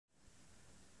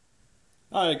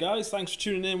Hi guys, thanks for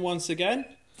tuning in once again.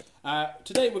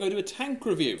 Today we're going to do a tank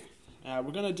review. We're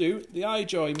going to do the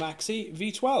iJoy Maxi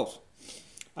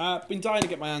v12. Been dying to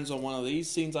get my hands on one of these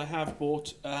since I have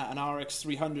bought an RX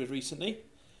 300 recently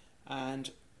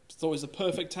and thought it was the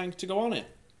perfect tank to go on it.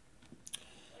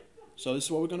 So this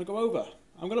is what we're going to go over.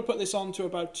 I'm going to put this on to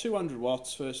about 200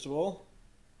 watts first of all.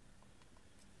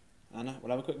 And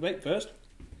we'll have a quick vape first.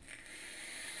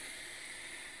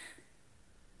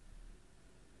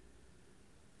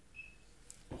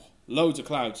 Loads of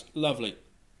clouds, lovely.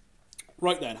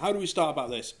 Right then, how do we start about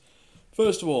this?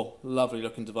 First of all, lovely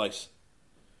looking device.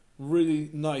 Really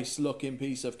nice looking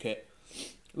piece of kit.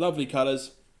 Lovely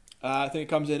colours. I think it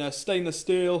comes in a stainless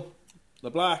steel, the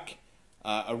black,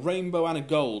 a rainbow and a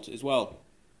gold as well.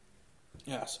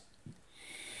 Yes.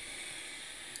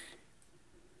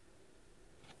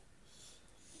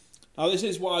 Now this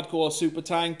is what I'd call a super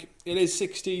tank. It is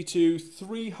 60 to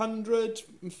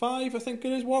 305, I think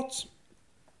it is, watts.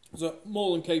 So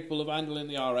more than capable of handling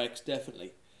the RX,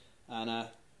 definitely. And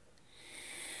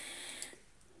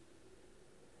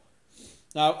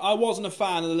now I wasn't a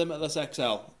fan of the Limitless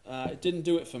XL. It didn't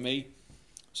do it for me,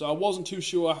 so I wasn't too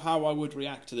sure how I would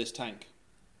react to this tank.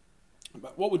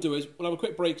 But what we'll do is we'll have a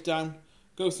quick breakdown,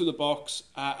 go through the box,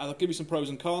 I'll give you some pros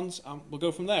and cons, and we'll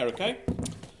go from there. Okay?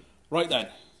 Right then,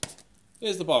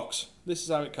 here's the box. This is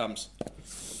how it comes.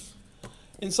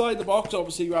 Inside the box,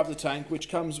 obviously, you have the tank, which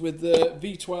comes with the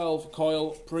V12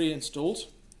 coil pre-installed,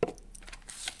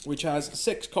 which has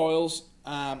 6 holes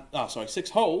and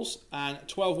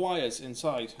 12 wires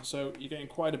inside. So you're getting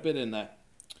quite a bit in there.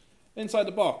 Inside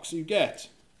the box, you get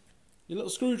your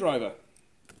little screwdriver,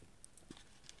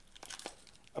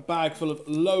 a bag full of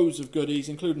loads of goodies,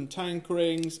 including tank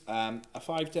rings, a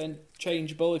 510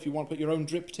 changeable if you want to put your own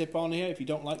drip tip on here if you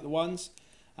don't like the ones,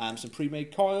 some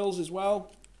pre-made coils as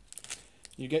well.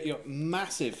 You get your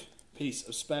massive piece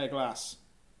of spare glass,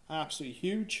 absolutely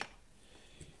huge.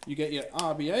 You get your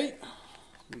RBA.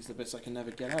 These are the bits I can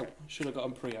never get out. Should have got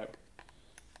them pre-out.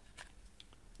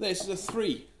 This is a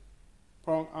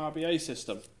 3-prong RBA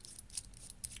system.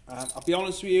 I'll be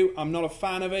honest with you, I'm not a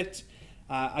fan of it.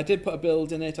 I did put a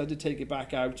build in it, I did take it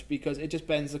back out because it just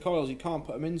bends the coils. You can't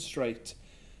put them in straight.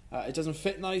 It doesn't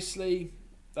fit nicely.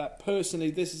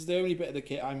 Personally, this is the only bit of the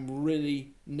kit I'm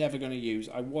really never going to use.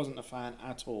 I wasn't a fan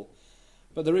at all.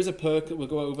 But there is a perk that we'll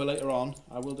go over later on.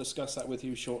 I will discuss that with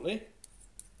you shortly.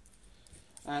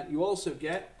 And you also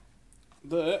get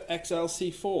the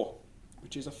XLC4,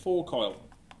 which is a 4-coil.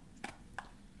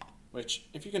 Which,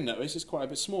 if you can notice, is quite a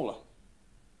bit smaller.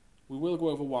 We will go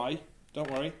over why, don't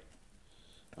worry.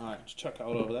 Alright, just chuck that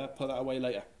all over there, put that away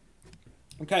later.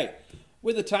 Okay,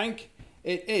 with the tank,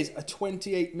 it is a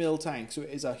 28mm tank, so it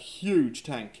is a huge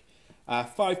tank.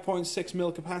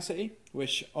 5.6mm capacity,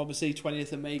 which obviously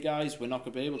 20th of May guys, we're not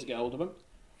going to be able to get hold of them.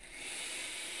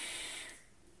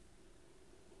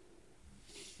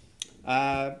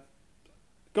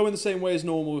 Going the same way as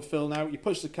normal with fill now. You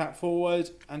push the cap forward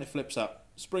and it flips up.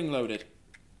 Spring loaded.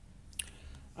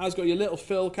 It's got your little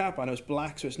fill cap. I know it's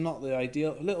black, so it's not the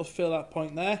ideal. A little fill up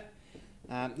point there.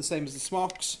 The same as the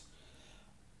smocks.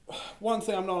 One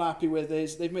thing I'm not happy with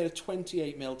is they've made a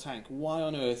 28mm tank. Why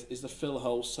on earth is the fill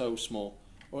hole so small?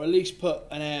 Or at least put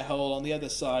an air hole on the other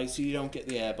side so you don't get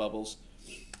the air bubbles.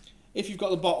 If you've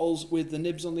got the bottles with the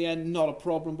nibs on the end, not a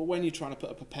problem. But when you're trying to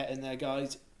put a pipette in there,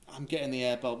 guys, I'm getting the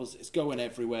air bubbles. It's going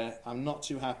everywhere. I'm not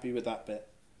too happy with that bit.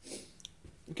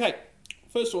 Okay,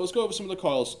 first of all, let's go over some of the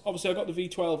coils. Obviously, I've got the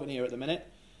V12 in here at the minute.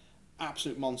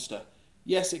 Absolute monster.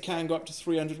 Yes, it can go up to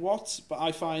 300 watts, but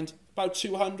I find about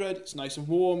 200, it's nice and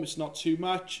warm, it's not too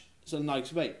much, it's a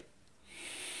nice vape.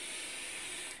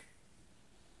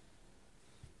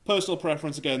 Personal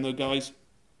preference again though, guys.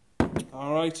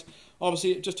 Alright,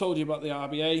 obviously, I just told you about the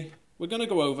RBA. We're going to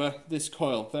go over this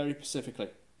coil very specifically.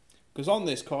 Because on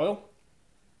this coil,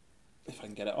 if I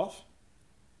can get it off,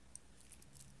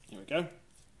 here we go,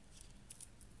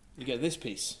 you get this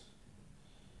piece,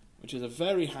 which is a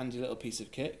very handy little piece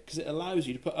of kit because it allows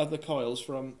you to put other coils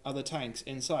from other tanks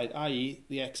inside, i.e.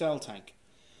 the XL tank.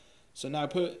 So now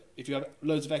if you have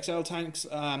loads of XL tanks,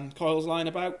 coils lying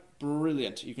about,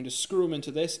 brilliant. You can just screw them into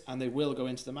this and they will go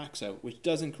into the Maxo, which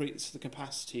does increase the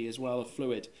capacity as well of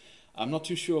fluid. I'm not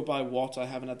too sure by what, I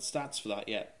haven't had the stats for that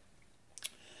yet.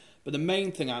 But the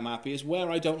main thing I'm happy is where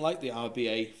I don't like the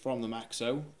RBA from the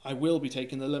Maxo, I will be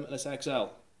taking the Limitless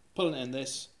XL. Pulling it in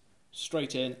this,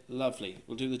 straight in, lovely.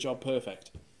 Will do the job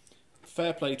perfect.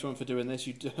 Fair play to him for doing this.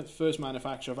 First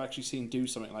manufacturer I've actually seen do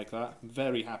something like that. I'm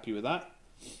very happy with that.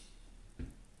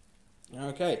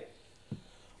 Okay.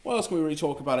 What else can we really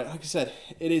talk about it? Like I said,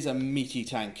 it is a meaty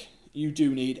tank. You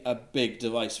do need a big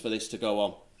device for this to go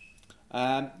on.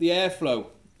 The airflow,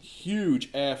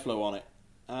 huge airflow on it.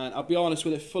 And I'll be honest,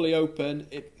 with it fully open,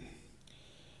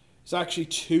 it's actually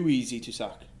too easy to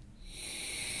suck.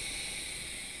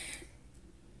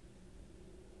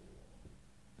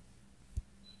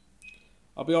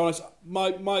 I'll be honest,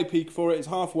 my peak for it is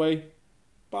halfway.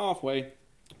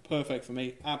 Perfect for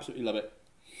me. Absolutely love it.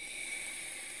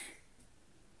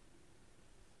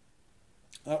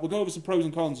 We'll go over some pros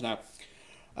and cons now.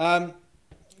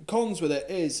 Cons with it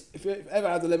is, if you've ever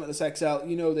had the Limitless XL,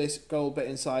 you know this gold bit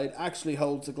inside actually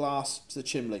holds the glass to the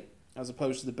chimney, as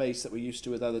opposed to the base that we're used to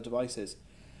with other devices.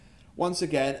 Once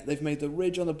again, they've made the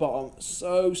ridge on the bottom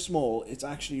so small, it's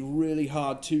actually really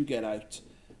hard to get out.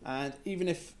 And even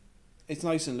if it's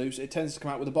nice and loose, it tends to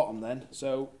come out with the bottom then.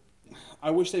 So I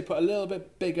wish they put a little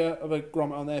bit bigger of a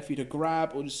grommet on there for you to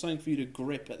grab, or just something for you to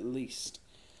grip at least.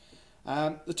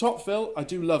 The top fill, I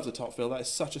do love the top fill. That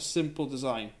is such a simple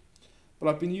design. But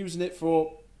I've been using it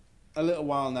for a little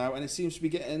while now, and it seems to be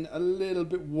getting a little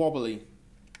bit wobbly,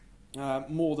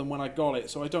 more than when I got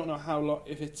it. So I don't know how long,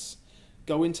 if it's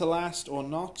going to last or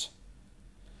not.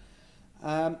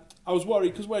 I was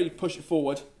worried because where you push it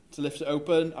forward to lift it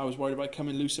open, I was worried about it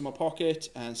coming loose in my pocket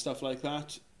and stuff like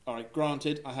that. Alright,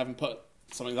 granted, I haven't put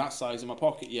something that size in my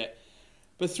pocket yet.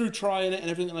 But through trying it and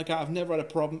everything like that, I've never had a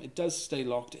problem. It does stay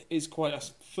locked. It is quite a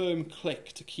firm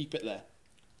click to keep it there.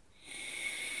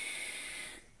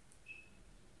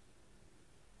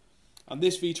 And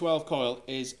this V12 coil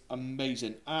is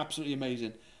amazing. Absolutely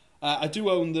amazing. I do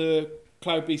own the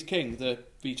Cloud Beast King, the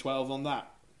V12 on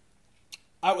that.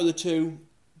 Out of the two,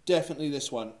 definitely this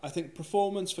one. I think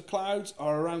performance for clouds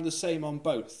are around the same on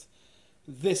both.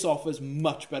 This offers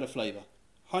much better flavour.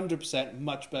 100%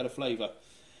 much better flavour.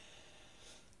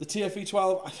 The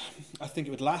TFV12, I think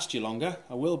it would last you longer.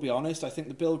 I will be honest. I think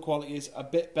the build quality is a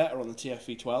bit better on the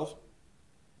TFV12.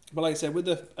 But like I said, with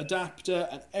the adapter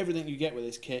and everything you get with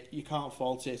this kit, you can't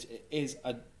fault it. It is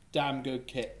a damn good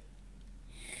kit.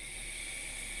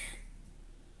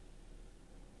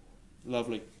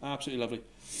 Lovely. Absolutely lovely.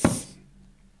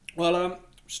 Well,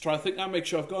 just try to think now, make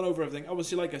sure I've gone over everything.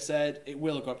 Obviously, like I said, it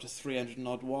will go up to 300 and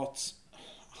odd watts.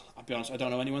 I'll be honest, I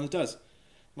don't know anyone that does.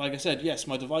 Like I said, yes,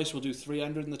 my device will do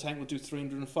 300 and the tank will do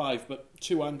 305, but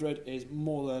 200 is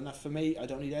more than enough for me. I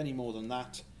don't need any more than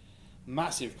that.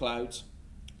 Massive clouds.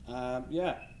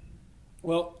 Yeah.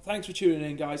 Well, thanks for tuning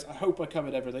in, guys. I hope I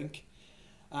covered everything.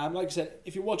 Like I said,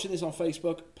 if you're watching this on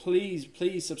Facebook, please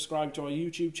subscribe to our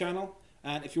YouTube channel.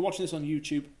 And if you're watching this on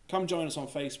YouTube, come join us on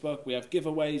Facebook. We have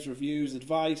giveaways, reviews,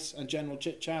 advice, and general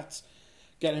chit-chats.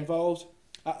 Get involved.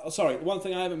 Sorry, one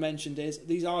thing I haven't mentioned is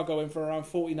these are going for around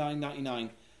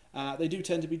 $49.99. They do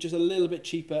tend to be just a little bit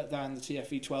cheaper than the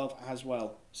TFV12 as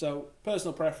well. So,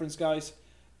 personal preference, guys,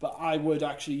 but I would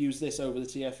actually use this over the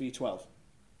TFV12.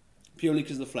 Purely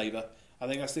because of the flavour. I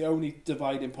think that's the only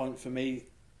dividing point for me,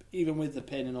 even with the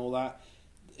pin and all that.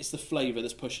 It's the flavour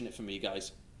that's pushing it for me,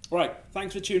 guys. Alright,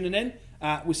 thanks for tuning in.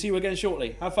 We'll see you again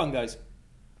shortly. Have fun, guys.